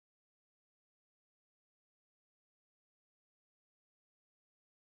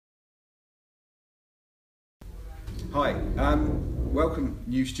Hi, welcome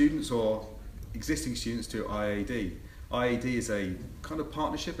new students or existing students to IIAD. IIAD is a kind of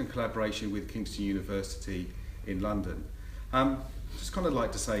partnership and collaboration with Kingston University in London. Just kind of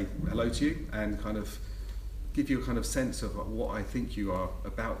like to say hello to you and kind of give you a kind of sense of what I think you are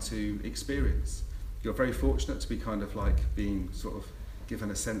about to experience. You're very fortunate to be kind of like being sort of given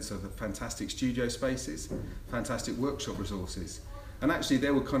a sense of fantastic studio spaces, fantastic workshop resources. And actually they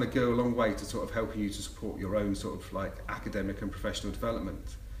will kind of go a long way to sort of helping you to support your own sort of like academic and professional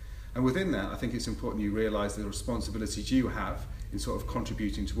development. And within that, I think it's important you realise the responsibilities you have in sort of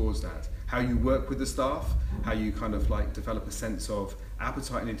contributing towards that. How you work with the staff, how you kind of like develop a sense of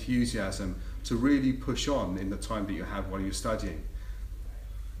appetite and enthusiasm to really push on in the time that you have while you're studying.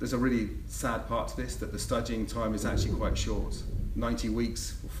 There's a really sad part to this, that the studying time is actually quite short. 90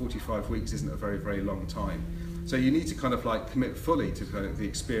 weeks or 45 weeks isn't a very, very long time. So you need to kind of like commit fully to kind of the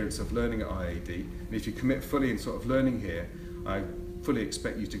experience of learning at IIAD. And if you commit fully in sort of learning here, I fully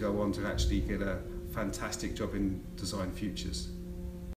expect you to go on to actually get a fantastic job in design futures.